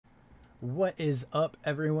What is up,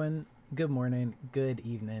 everyone? Good morning, good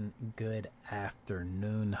evening, good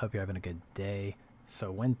afternoon. Hope you're having a good day.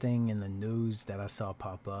 So, one thing in the news that I saw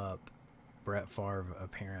pop up, Brett Favre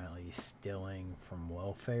apparently stealing from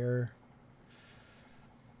welfare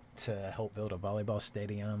to help build a volleyball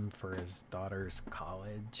stadium for his daughter's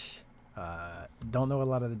college. Don't know a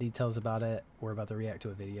lot of the details about it. We're about to react to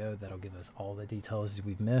a video that'll give us all the details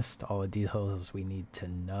we've missed, all the details we need to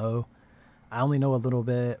know. I only know a little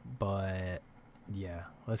bit, but yeah,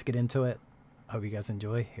 let's get into it. Hope you guys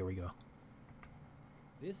enjoy. Here we go.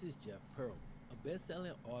 This is Jeff Pearlman, a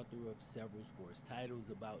best-selling author of several sports titles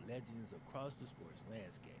about legends across the sports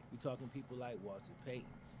landscape. We're talking people like Walter Payton,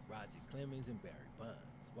 Roger Clemens, and Barry Bonds.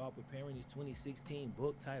 While preparing his 2016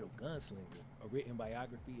 book titled Gunslinger, a written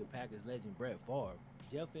biography of Packers legend Brett Favre,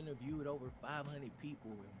 Jeff interviewed over 500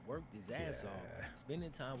 people and worked his ass off, spending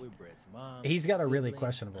time with Brett's mom. He's got a really siblings,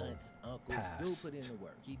 questionable aunts, uncles. past. Still put in the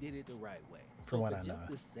work. He did it the right way. From So what for I Jeff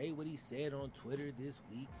know. to say what he said on Twitter this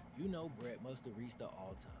week, you know Brett must have reached the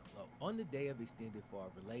all-time low. On the day of extended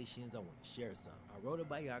Favre relations, I want to share something. I wrote a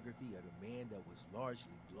biography of the man that was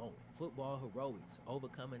largely glowing. Football heroics,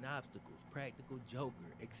 overcoming obstacles, practical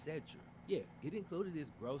joker, etc. Yeah, it included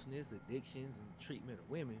his grossness, addictions, and treatment of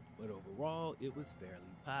women, but overall, it was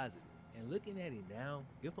fairly positive. And looking at it now,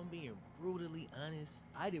 if I'm being brutally honest,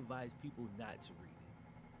 I'd advise people not to read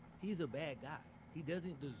it. He's a bad guy. He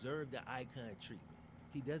doesn't deserve the icon treatment.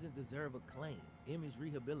 He doesn't deserve acclaim, image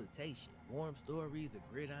rehabilitation, warm stories of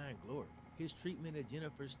gridiron glory. His treatment of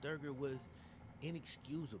Jennifer Sturger was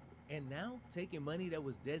inexcusable. And now, taking money that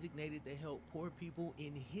was designated to help poor people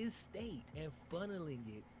in his state and funneling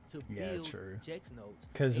it to build checks notes.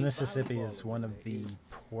 Because Mississippi is one of the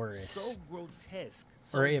poorest, so grotesque,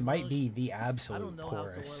 so or it might be the monstrous. I absolute don't know how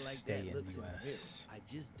someone poorest like state that in looks the in the mirror. U.S. I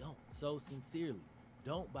just don't. So sincerely,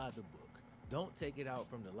 don't buy the book. Don't take it out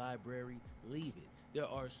from the library. Leave it. There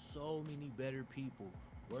are so many better people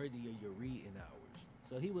worthy of your reading hours.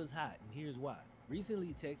 So he was hot, and here's why.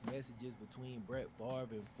 Recently, text messages between Brett Favre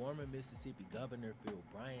and former Mississippi Governor Phil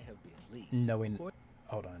Bryant have been leaked.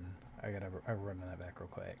 Hold on. I run that back real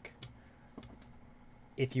quick.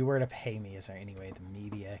 If you were to pay me, is there any way the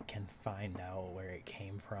media can find out where it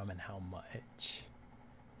came from and how much?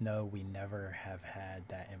 No, we never have had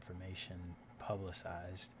that information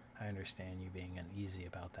publicized. I understand you being uneasy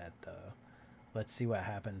about that, though. Let's see what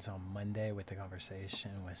happens on Monday with the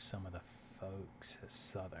conversation with some of the folks at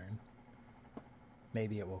Southern.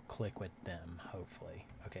 Maybe it will click with them, hopefully.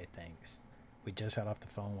 Okay, thanks. We just got off the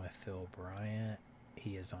phone with Phil Bryant.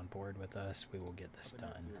 He is on board with us. We will get this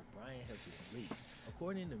done.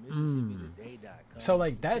 According to MississippiToday.com, so,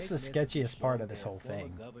 like, that's the sketchiest part of this whole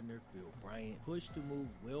thing. Governor Phil Bryant pushed to move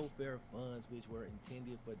welfare funds, which were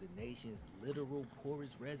intended for the nation's literal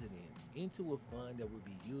poorest residents, into a fund that would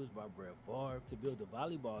be used by Brett Favre to build a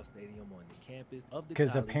volleyball stadium on the campus of the college.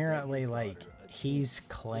 Because apparently, like, he's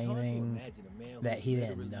claiming that he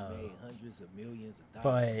didn't know, hundreds of millions of dollars,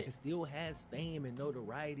 but it still has fame and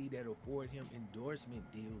notoriety that afford him endorsement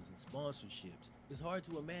deals and sponsorships. It's hard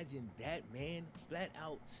to imagine that man flat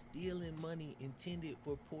out stealing money intended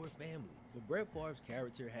for poor families. But Brett Favre's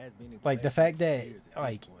character has been like the fact that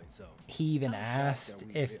like he even asked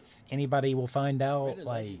if anybody will find out,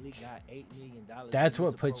 like that's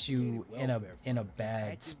what puts you in a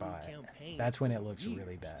bad spot. That's when it looks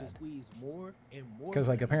really bad. Because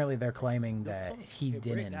like apparently they're claiming that he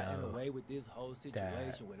didn't know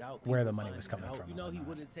that where the money was coming from. You know, he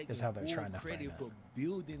would have taken is how they're trying to credit frame for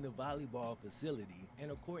building the volleyball facility. And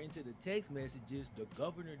according to the text messages, the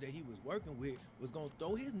governor that he was working with was going to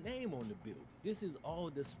throw his name on the building. This is all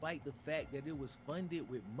despite the fact that it was funded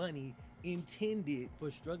with money intended for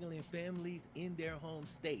struggling families in their home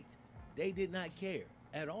state. They did not care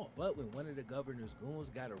at all. But when one of the governor's goons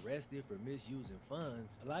got arrested for misusing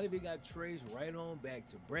funds, a lot of it got traced right on back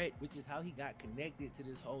to Brett, which is how he got connected to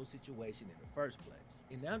this whole situation in the first place.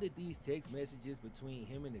 And now that these text messages between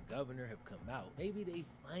him and the governor have come out, maybe they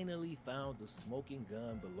finally found the smoking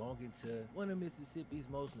gun belonging to one of Mississippi's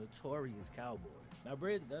most notorious cowboys. Now,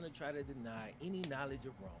 Brett's gonna try to deny any knowledge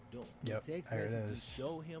of wrongdoing. Yep, the text messages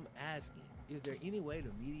show him asking, is there any way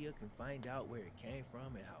the media can find out where it came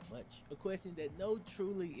from and how much? A question that no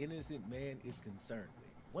truly innocent man is concerned with.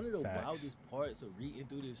 One of the wildest parts of reading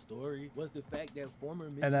through this story was the fact that former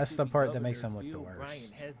Mississippi and that's the part that makes him look Phil the worst.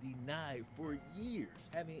 Bryant has denied for years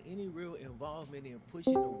having any real involvement in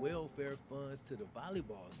pushing the welfare funds to the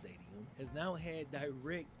volleyball stadium, has now had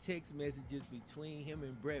direct text messages between him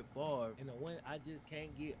and Brett Favre, and the one I just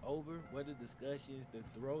can't get over were the discussions to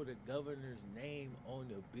throw the governor's name on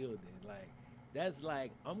the building. Like, that's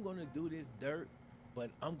like, I'm gonna do this dirt, but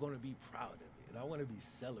I'm gonna be proud of it, and I want to be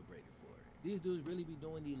celebrated for it. These dudes really be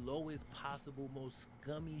doing the lowest possible, most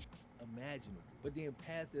scummy imaginable, but then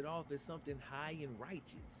pass it off as something high and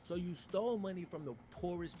righteous. So you stole money from the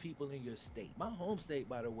poorest people in your state. My home state,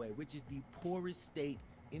 by the way, which is the poorest state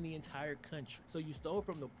in the entire country. So you stole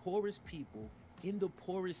from the poorest people in the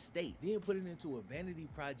poorest state, then put it into a vanity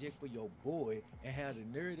project for your boy and had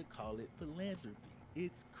the nerve to call it philanthropy.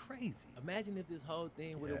 It's crazy. Imagine if this whole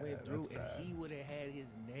thing would have went through and he would have had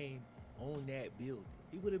his name on that building.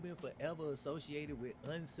 He would have been forever associated with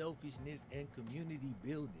unselfishness and community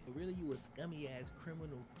building. But really, you a scummy ass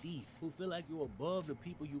criminal thief who feel like you're above the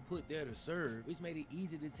people you put there to serve, which made it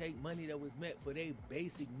easy to take money that was meant for their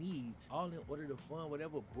basic needs, all in order to fund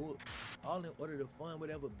whatever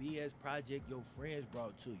BS project your friends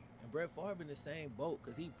brought to you. And Brett Favre in the same boat,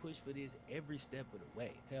 cause he pushed for this every step of the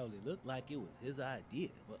way. Hell, it looked like it was his idea.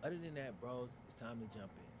 But other than that, bros, it's time to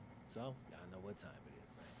jump in. So y'all know what time it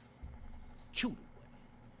is, man. Chew the way.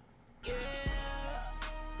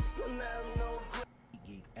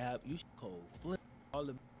 Geek app, you should code flip all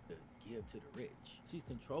the give to the rich. She's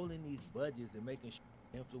controlling these budgets and making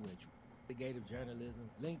influential. Investigative journalism.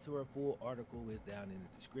 Link to her full article is down in the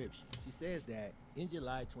description. She says that in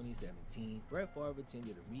July 2017, Brett Favre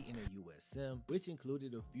attended a meeting at USM, which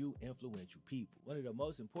included a few influential people. One of the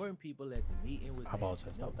most important people at the meeting was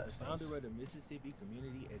Nancy New, the founder of the Mississippi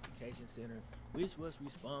Community Education Center, which was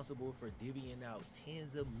responsible for divvying out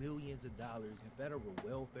tens of millions of dollars in federal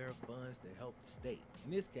welfare funds to help the state.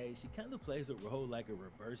 In this case, she kind of plays a role like a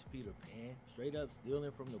reverse Peter Pan, straight up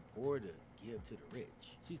stealing from the poor to give to the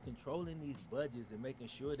rich. She's controlling these budgets and making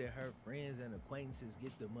sure that her friends and acquaintances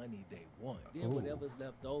get the money they want. Then whatever's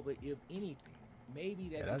left over, if anything, maybe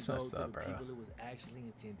that can go to the people it was actually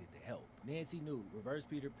intended to help. Nancy New, reverse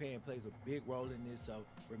Peter Pan, plays a big role in this, so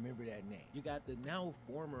remember that name. You got the now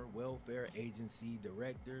former welfare agency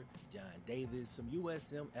director, John Davis, some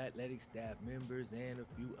USM athletic staff members, and a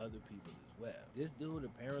few other people as well. This dude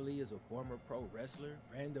apparently is a former pro wrestler.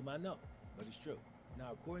 Random, I know, but it's true.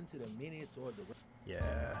 Now, according to the minutes or the...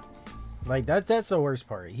 Like, that's the worst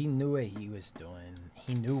part. He knew what he was doing.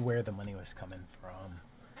 He knew where the money was coming from.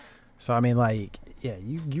 So, I mean, like, yeah,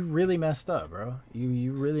 you really messed up, bro.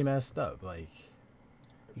 You really messed up. Like,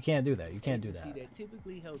 you can't do that. You can't do that. That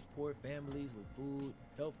typically helps poor families with food,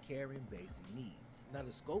 health care, and basic needs. Now,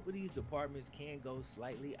 the scope of these departments can go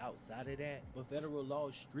slightly outside of that, but federal law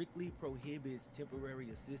strictly prohibits temporary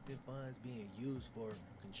assistance funds being used for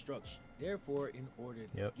construction. Therefore, in order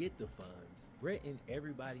to get the funds, Brett and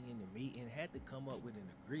everybody in the meeting had to come up with an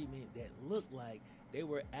agreement that looked like they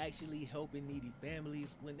were actually helping needy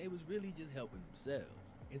families when they was really just helping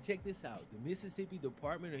themselves. And check this out, the Mississippi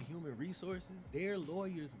Department of Human Resources, their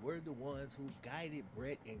lawyers were the ones who guided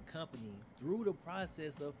Brett and company through the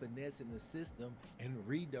process of finessing the system and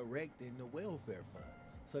redirecting the welfare funds.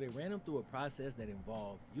 So they ran them through a process that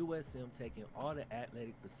involved USM taking all the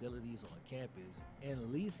athletic facilities on campus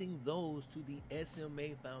and leasing those to the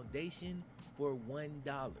SMA Foundation for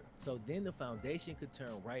 $1. So then the foundation could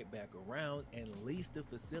turn right back around and lease the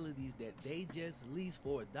facilities that they just leased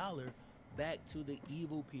for $1 back to the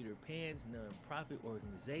evil Peter Pan's nonprofit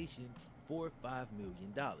organization for $5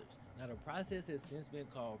 million. Now the process has since been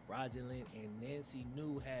called fraudulent, and Nancy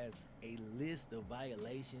New has a list of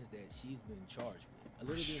violations that she's been charged with. A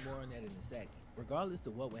little bit more on that in a second. Regardless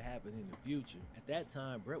of what would happen in the future, at that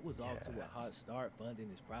time, Brett was off to a hot start funding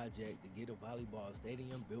his project to get a volleyball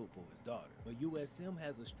stadium built for his daughter. But USM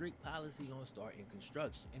has a strict policy on starting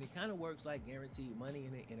construction, and it kind of works like guaranteed money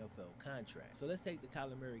in an NFL contract. So let's take the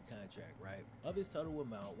Kyler Murray contract, right? Of his total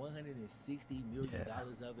amount, $160 million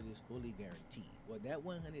of it is fully guaranteed. Well, that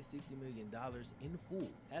 $160 million in full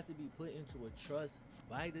has to be put into a trust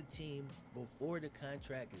by the team before the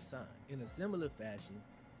contract is signed. In a similar fashion,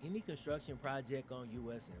 any construction project on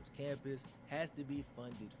USM's campus has to be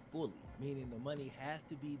funded fully, meaning the money has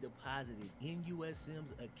to be deposited in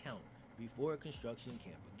USM's account before construction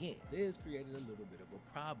can begin. This created a little bit of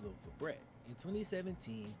a problem for Brett. In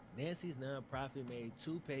 2017, Nancy's nonprofit made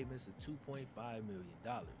 2 payments of $2.5 million,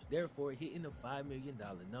 therefore hitting the $5 million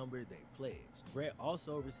number they pledged. Brett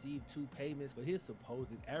also received 2 payments for his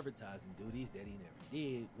supposed advertising duties that he never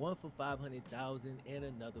did, one for $500,000 and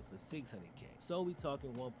another for $600K. So we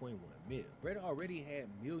talking $1.1 million. Brett already had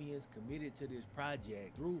millions committed to this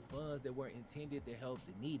project through funds that were intended to help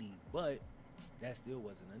the needy, but that still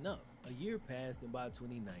wasn't enough. A year passed, and by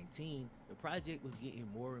 2019, the project was getting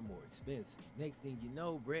more and more expensive. Next thing you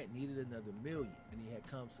know, Brett needed another million, and he had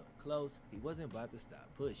come so close, he wasn't about to stop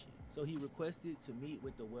pushing. So he requested to meet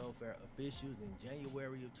with the welfare officials in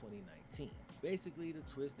January of 2019, basically to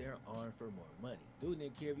twist their arm for more money. Dude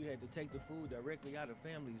didn't care if you had to take the food directly out of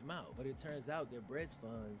family's mouth, but it turns out that Brett's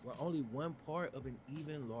funds were only one part of an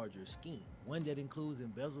even larger scheme, one that includes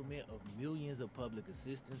embezzlement of millions of public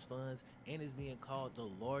assistance funds and is being called the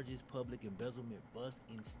largest public embezzlement bust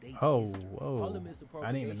in state history. All the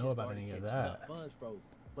I didn't even know misappropriations about started any of catching that. up, funds frozen,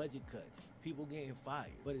 budget cuts, people getting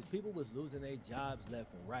fired. But as people was losing their jobs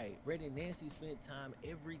left and right, Brett and Nancy spent time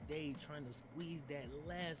every day trying to squeeze that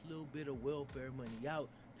last little bit of welfare money out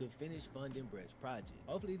to finish funding Brett's project.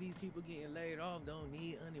 Hopefully these people getting laid off don't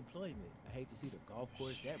need unemployment. I hate to see the golf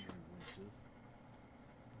course that money went to.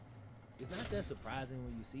 It's not that surprising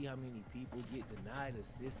when you see how many people get denied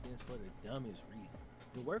assistance for the dumbest reasons.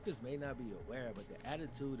 The workers may not be aware, but the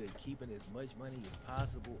attitude of keeping as much money as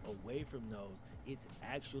possible away from those it's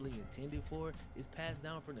actually intended for is passed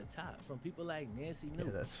down from the top, from people like Nancy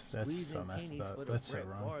Newton, squeezing so messed pennies up. for the That's so Brett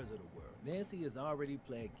wrong. Favres of the world. Nancy has already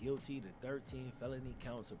pled guilty to 13 felony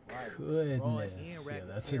counts of bribery, fraud, and Goodness,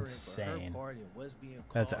 that's racketeering for her insane. part in what's being called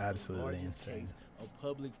That's the absolutely largest insane. case of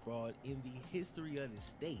public fraud in the history of the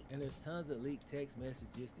state. And there's tons of leaked text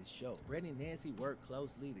messages to show. Brett and Nancy worked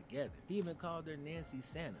closely together. He even called her Nancy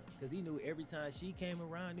Santa, because he knew every time she came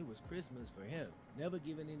around, it was Christmas for him, never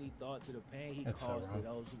giving any thought to the pain he That's so caused to wrong.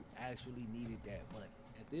 those who actually needed that money.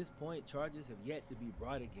 At this point, charges have yet to be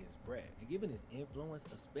brought against Brett, and given his influence,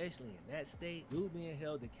 especially in that state, dude being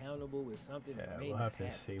held accountable is something that may we'll not have to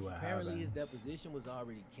happen. see what Apparently, his happens. deposition was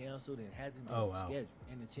already canceled and hasn't been Oh, wow. rescheduled,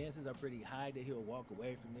 and the chances are pretty high that he'll walk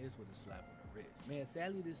away from this with a slap on the wrist. Man,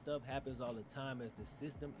 sadly, this stuff happens all the time as the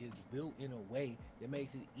system is built in a way that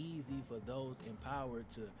makes it easy for those in power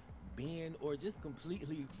to bend or just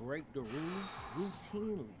completely break the rules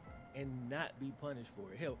routinely and not be punished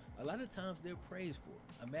for it. Hell, a lot of times they're praised for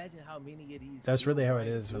it. Imagine how many of these. That's really how it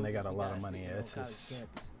field is when they got a builders we lot of gotta money. see on It's college just,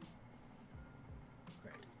 campuses.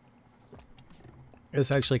 Crazy.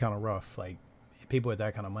 it's actually kind of rough. Like, people with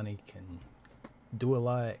that kind of money can do a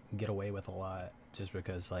lot, get away with a lot, just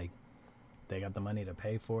because like they got the money to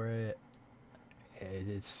pay for it.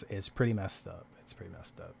 It's pretty messed up. It's pretty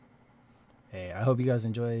messed up. Hey, I hope you guys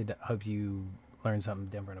enjoyed. I hope you learned something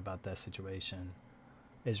different about that situation.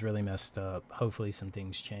 It's really messed up. Hopefully some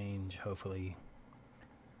things change. Hopefully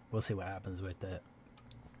we'll see what happens with it.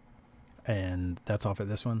 And that's all for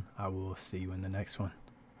this one. I will see you in the next one.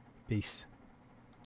 Peace.